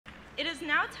it is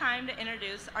now time to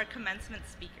introduce our commencement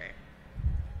speaker.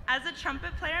 As a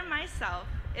trumpet player myself,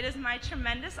 it is my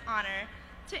tremendous honor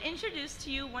to introduce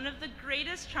to you one of the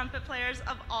greatest trumpet players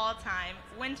of all time,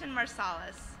 Wynton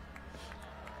Marsalis.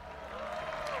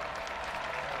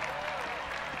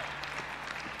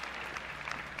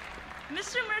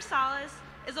 Mr. Marsalis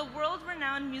is a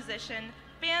world-renowned musician,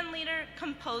 band leader,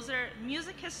 composer,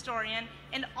 music historian,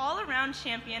 and all-around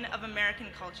champion of American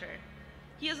culture.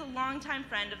 He is a longtime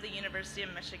friend of the University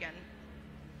of Michigan.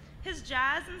 His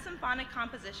jazz and symphonic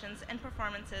compositions and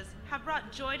performances have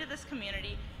brought joy to this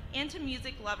community and to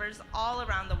music lovers all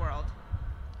around the world.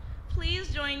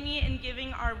 Please join me in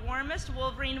giving our warmest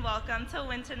Wolverine welcome to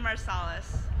Wynton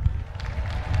Marsalis.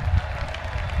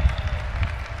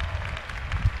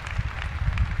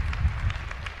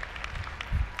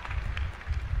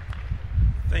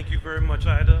 Thank you very much,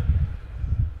 Ida,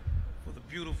 for the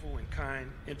beautiful and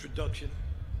kind introduction.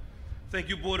 Thank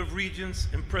you, Board of Regents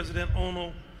and President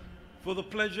Ono, for the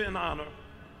pleasure and honor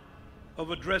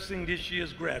of addressing this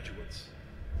year's graduates.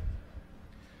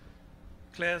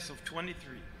 Class of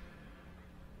 23,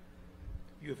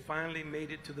 you have finally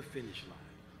made it to the finish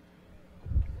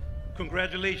line.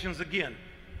 Congratulations again.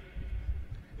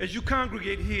 As you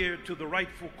congregate here to the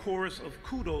rightful chorus of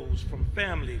kudos from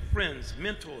family, friends,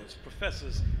 mentors,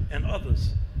 professors, and others,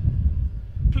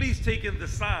 please take in the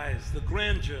size, the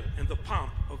grandeur, and the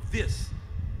pomp of this,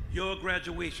 your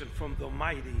graduation from the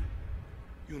mighty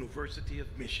University of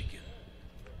Michigan.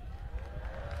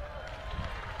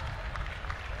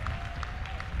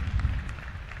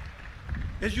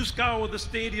 As you scour the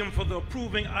stadium for the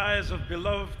approving eyes of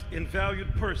beloved and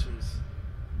valued persons,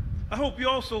 I hope you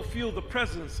also feel the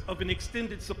presence of an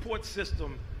extended support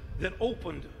system that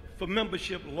opened for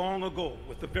membership long ago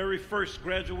with the very first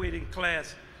graduating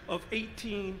class of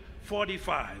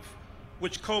 1845,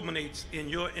 which culminates in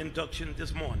your induction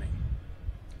this morning.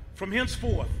 From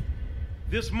henceforth,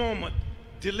 this moment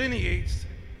delineates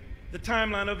the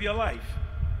timeline of your life.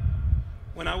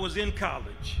 When I was in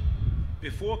college,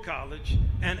 before college,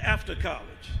 and after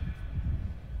college.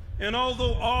 And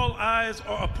although all eyes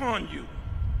are upon you,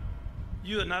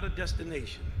 you are not a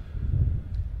destination.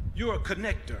 You're a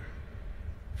connector,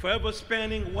 forever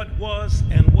spanning what was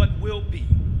and what will be,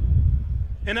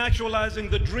 and actualizing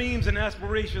the dreams and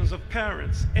aspirations of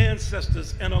parents,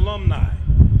 ancestors, and alumni.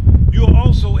 You are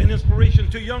also an inspiration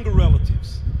to younger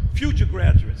relatives, future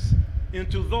graduates, and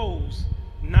to those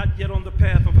not yet on the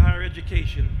path of higher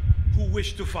education who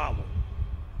wish to follow.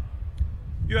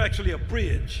 You're actually a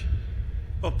bridge,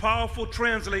 a powerful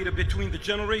translator between the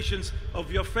generations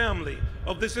of your family,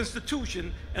 of this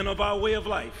institution, and of our way of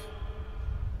life.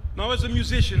 Now, as a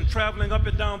musician traveling up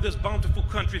and down this bountiful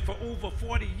country for over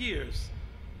 40 years,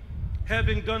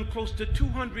 having done close to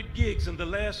 200 gigs in the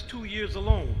last 2 years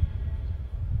alone,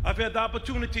 I've had the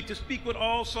opportunity to speak with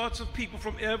all sorts of people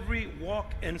from every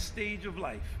walk and stage of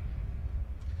life.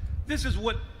 This is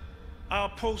what our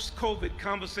post-COVID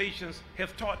conversations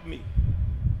have taught me.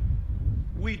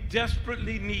 We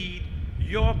desperately need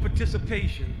your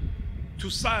participation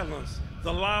to silence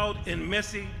the loud and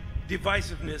messy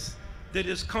divisiveness that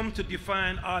has come to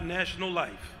define our national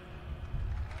life.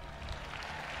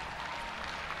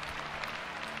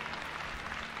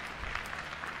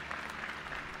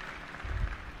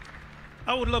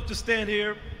 I would love to stand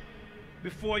here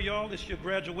before y'all. It's your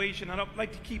graduation. I'd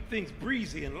like to keep things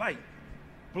breezy and light,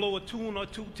 blow a tune or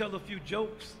two, tell a few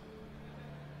jokes.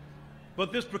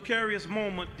 But this precarious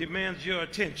moment demands your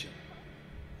attention.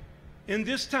 In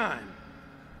this time,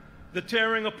 the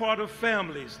tearing apart of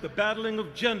families, the battling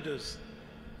of genders,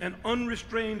 and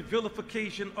unrestrained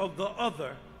vilification of the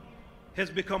other has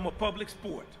become a public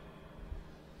sport.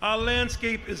 Our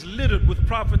landscape is littered with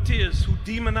profiteers who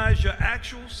demonize your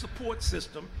actual support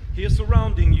system here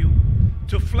surrounding you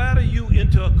to flatter you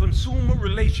into a consumer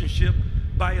relationship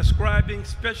by ascribing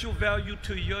special value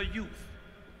to your youth.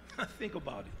 Think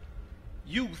about it.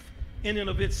 Youth in and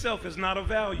of itself is not a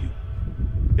value.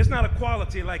 It's not a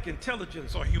quality like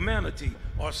intelligence or humanity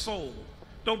or soul.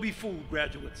 Don't be fooled,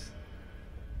 graduates.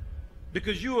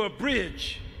 Because you are a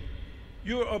bridge.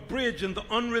 You're a bridge in the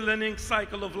unrelenting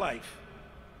cycle of life.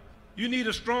 You need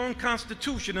a strong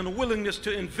constitution and a willingness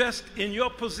to invest in your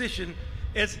position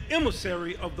as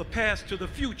emissary of the past to the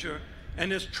future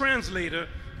and as translator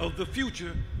of the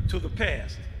future to the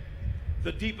past.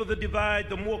 The deeper the divide,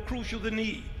 the more crucial the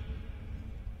need.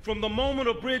 From the moment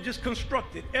a bridge is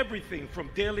constructed, everything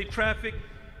from daily traffic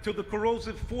to the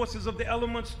corrosive forces of the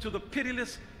elements to the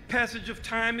pitiless passage of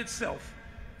time itself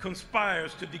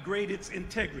conspires to degrade its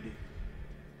integrity.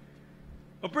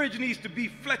 A bridge needs to be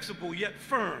flexible yet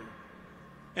firm,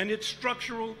 and its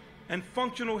structural and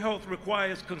functional health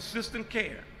requires consistent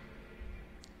care.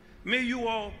 May you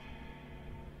all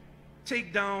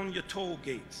take down your toll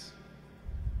gates.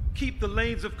 Keep the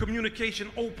lanes of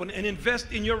communication open and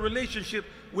invest in your relationship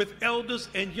with elders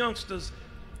and youngsters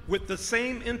with the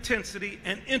same intensity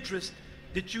and interest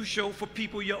that you show for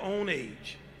people your own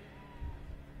age.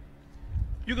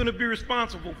 You're going to be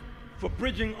responsible for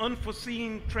bridging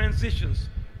unforeseen transitions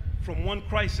from one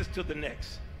crisis to the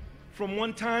next, from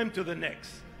one time to the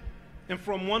next, and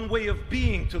from one way of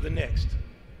being to the next.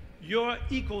 Your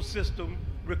ecosystem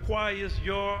requires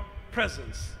your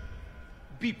presence.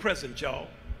 Be present, y'all.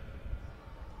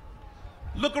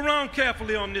 Look around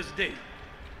carefully on this day.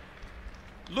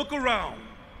 Look around.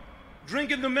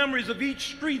 Drink in the memories of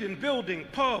each street and building,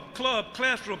 pub, club,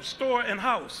 classroom, store, and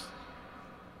house.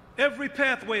 Every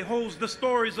pathway holds the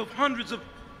stories of hundreds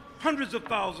of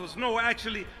thousands, no,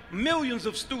 actually millions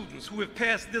of students who have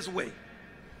passed this way.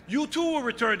 You too will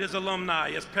return as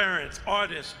alumni, as parents,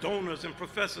 artists, donors, and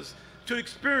professors to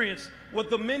experience what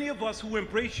the many of us who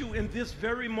embrace you in this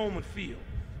very moment feel.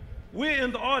 We're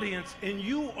in the audience and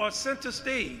you are center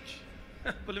stage.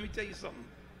 But let me tell you something,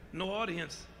 no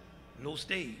audience, no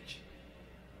stage.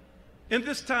 In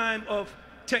this time of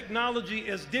technology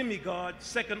as demigod,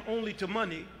 second only to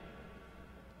money,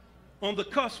 on the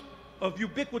cusp of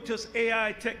ubiquitous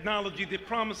AI technology that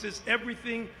promises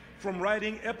everything from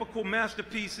writing epical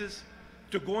masterpieces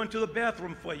to going to the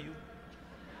bathroom for you,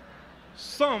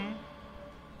 some,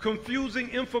 confusing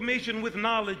information with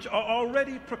knowledge, are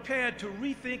already prepared to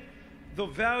rethink the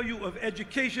value of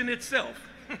education itself.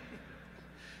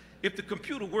 If the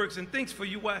computer works and thinks for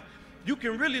you, why, you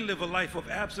can really live a life of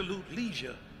absolute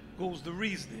leisure, goes the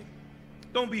reasoning.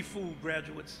 Don't be fooled,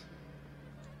 graduates.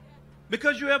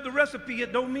 Because you have the recipe,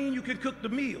 it don't mean you can cook the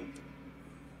meal.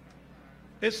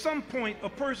 At some point, a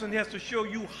person has to show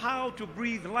you how to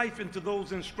breathe life into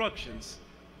those instructions.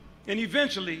 And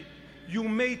eventually, you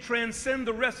may transcend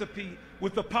the recipe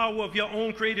with the power of your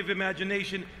own creative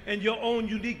imagination and your own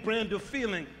unique brand of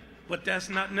feeling, but that's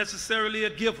not necessarily a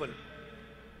given.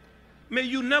 May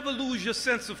you never lose your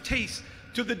sense of taste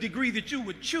to the degree that you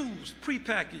would choose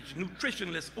prepackaged,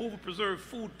 nutritionless, overpreserved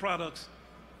food products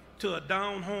to a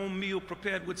down-home meal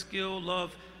prepared with skill,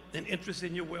 love, and interest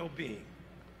in your well-being.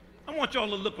 I want y'all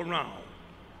to look around.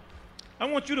 I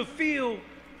want you to feel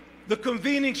the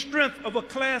convening strength of a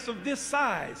class of this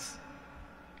size.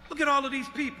 Look at all of these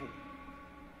people.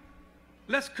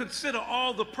 Let's consider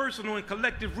all the personal and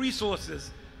collective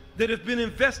resources that have been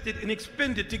invested and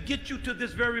expended to get you to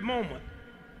this very moment.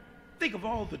 Think of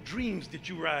all the dreams that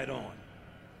you ride on.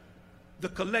 The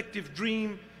collective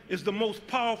dream is the most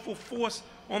powerful force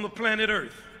on the planet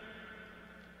Earth.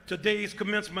 Today's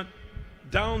commencement,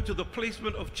 down to the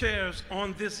placement of chairs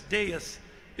on this dais,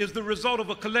 is the result of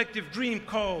a collective dream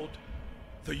called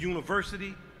the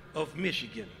University of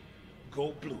Michigan.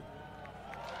 Go Blue.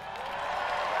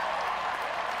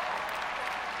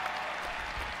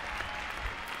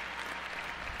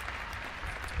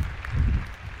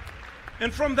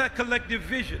 And from that collective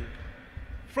vision,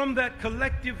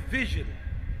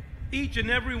 each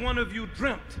and every one of you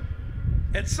dreamt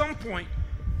at some point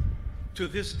to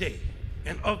this day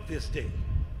and of this day.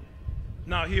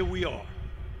 Now here we are.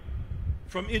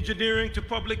 From engineering to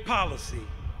public policy,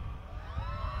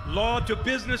 law to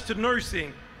business to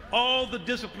nursing, all the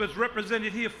disciplines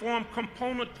represented here form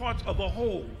component parts of a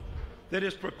whole that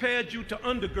has prepared you to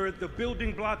undergird the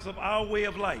building blocks of our way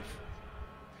of life.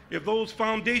 If those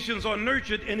foundations are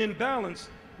nurtured and in balance,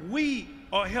 we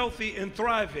are healthy and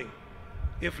thriving.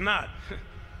 If not,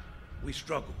 we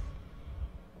struggle.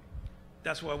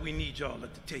 That's why we need y'all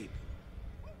at the table.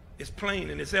 It's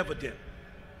plain and it's evident.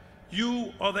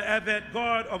 You are the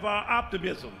avant-garde of our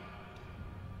optimism.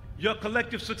 Your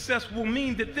collective success will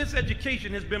mean that this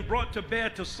education has been brought to bear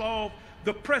to solve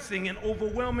the pressing and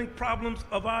overwhelming problems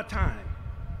of our time.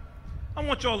 I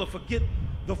want y'all to forget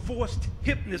the forced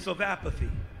hipness of apathy.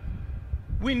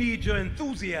 We need your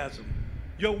enthusiasm,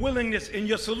 your willingness, and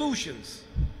your solutions,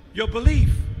 your belief.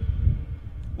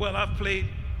 Well, I've played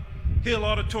Hill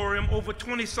Auditorium over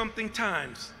 20-something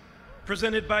times,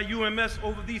 presented by UMS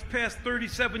over these past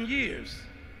 37 years,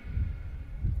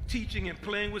 teaching and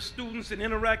playing with students and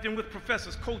interacting with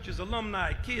professors, coaches,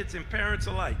 alumni, kids, and parents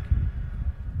alike.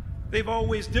 They've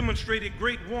always demonstrated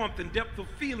great warmth and depth of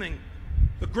feeling,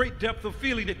 the great depth of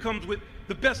feeling that comes with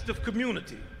the best of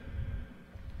community.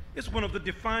 It's one of the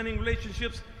defining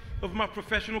relationships of my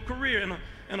professional career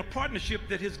and a partnership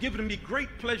that has given me great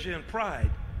pleasure and pride.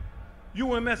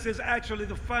 UMS is actually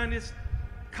the finest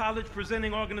college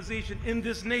presenting organization in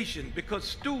this nation because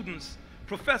students,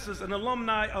 professors, and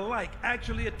alumni alike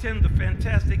actually attend the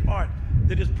fantastic art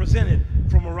that is presented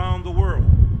from around the world.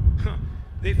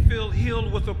 They feel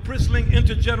healed with a bristling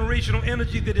intergenerational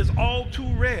energy that is all too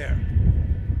rare.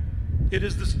 It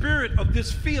is the spirit of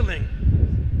this feeling.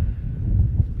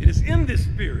 It is in this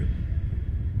spirit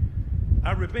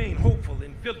I remain hopeful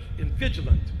and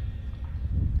vigilant.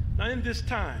 Now, in this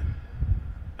time,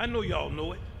 I know y'all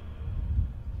know it,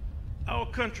 our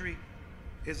country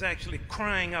is actually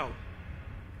crying out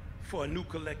for a new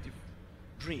collective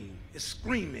dream. It's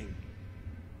screaming.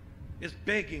 It's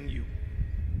begging you.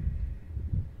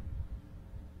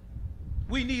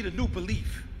 We need a new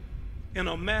belief in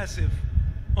a massive,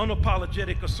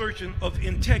 unapologetic assertion of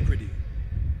integrity.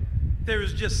 There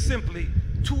is just simply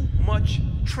too much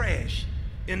trash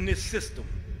in this system.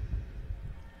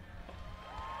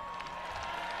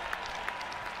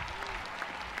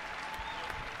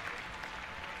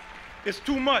 It's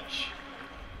too much.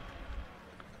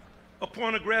 A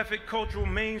pornographic cultural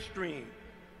mainstream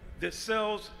that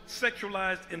sells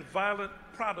sexualized and violent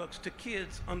products to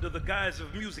kids under the guise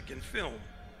of music and film.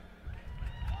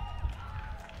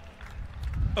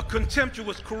 A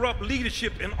contemptuous, corrupt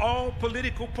leadership in all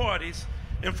political parties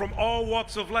and from all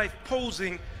walks of life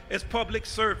posing as public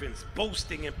servants,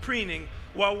 boasting and preening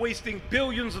while wasting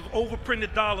billions of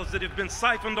overprinted dollars that have been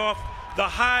siphoned off the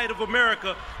hide of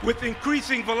America with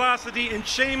increasing velocity and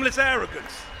shameless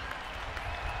arrogance.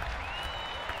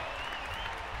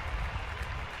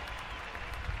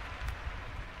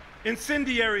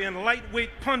 Incendiary and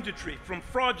lightweight punditry from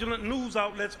fraudulent news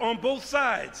outlets on both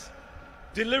sides,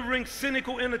 delivering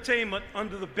cynical entertainment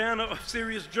under the banner of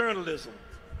serious journalism.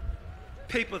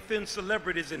 Paper-thin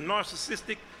celebrities and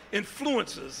narcissistic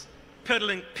influencers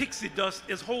peddling pixie dust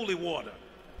as holy water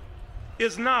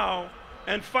is now,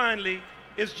 and finally,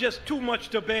 is just too much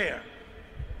to bear.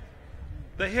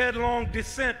 The headlong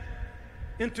descent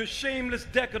into shameless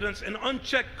decadence and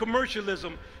unchecked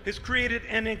commercialism has created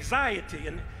an anxiety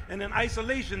and an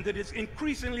isolation that is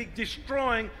increasingly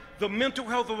destroying the mental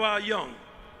health of our young.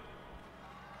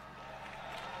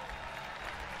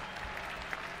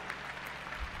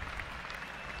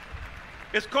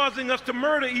 It's causing us to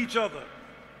murder each other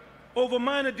over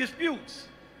minor disputes,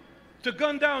 to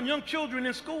gun down young children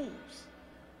in schools,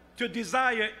 to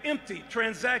desire empty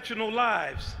transactional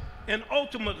lives, and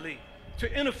ultimately to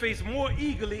interface more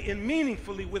eagerly and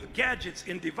meaningfully with gadgets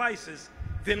and devices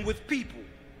than with people.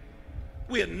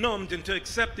 We are numbed into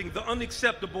accepting the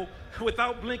unacceptable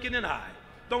without blinking an eye.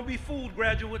 Don't be fooled,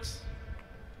 graduates,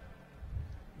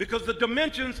 because the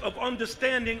dimensions of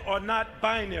understanding are not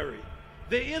binary.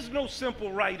 There is no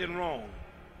simple right and wrong.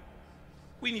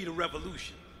 We need a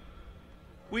revolution.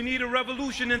 We need a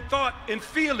revolution in thought and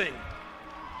feeling.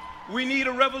 We need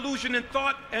a revolution in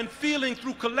thought and feeling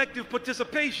through collective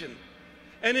participation.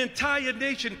 An entire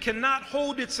nation cannot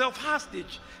hold itself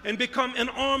hostage and become an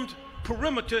armed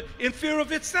perimeter in fear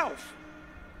of itself.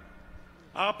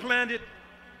 Our planet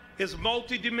is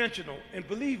multidimensional, and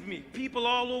believe me, people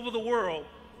all over the world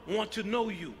want to know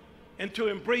you and to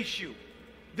embrace you.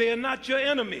 They are not your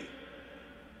enemy.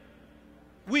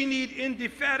 We need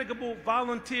indefatigable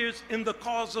volunteers in the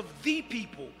cause of the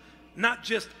people, not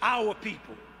just our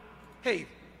people. Hey,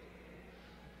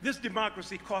 this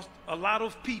democracy cost a lot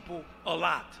of people a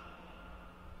lot.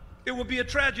 It would be a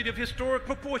tragedy of historic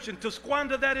proportion to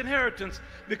squander that inheritance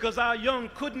because our young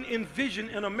couldn't envision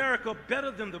an America better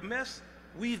than the mess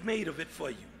we've made of it for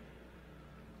you.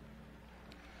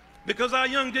 Because our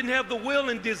young didn't have the will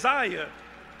and desire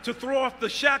to throw off the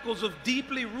shackles of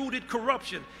deeply rooted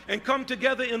corruption and come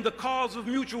together in the cause of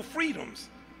mutual freedoms.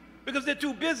 Because they're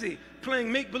too busy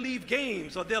playing make-believe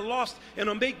games, or they're lost in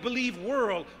a make-believe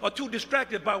world, or too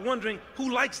distracted by wondering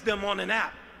who likes them on an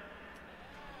app.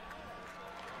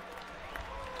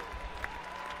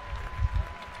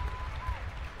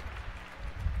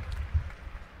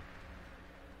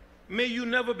 May you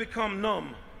never become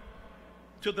numb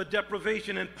to the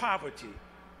deprivation and poverty,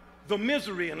 the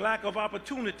misery and lack of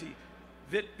opportunity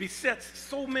that besets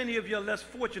so many of your less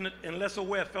fortunate and less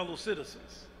aware fellow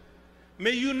citizens.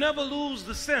 May you never lose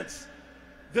the sense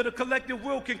that a collective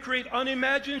will can create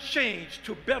unimagined change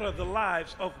to better the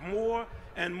lives of more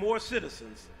and more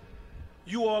citizens.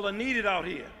 You all are needed out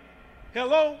here.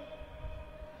 Hello?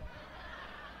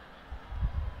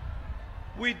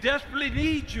 We desperately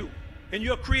need you and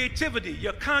your creativity,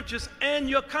 your conscience, and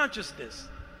your consciousness.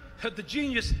 The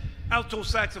genius alto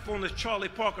saxophonist Charlie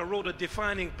Parker wrote a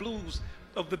defining blues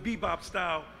of the bebop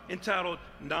style entitled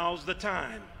 "Now's the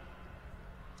Time."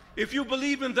 If you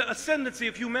believe in the ascendancy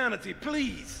of humanity,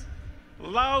 please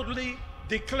loudly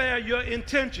declare your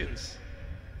intentions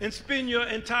and spend your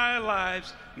entire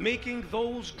lives making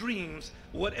those dreams,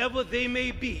 whatever they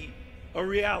may be, a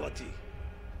reality.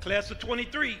 Class of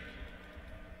 '23,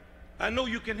 I know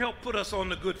you can help put us on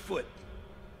the good foot.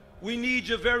 We need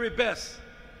your very best,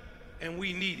 and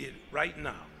we need it right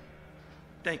now.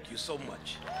 Thank you so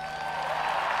much.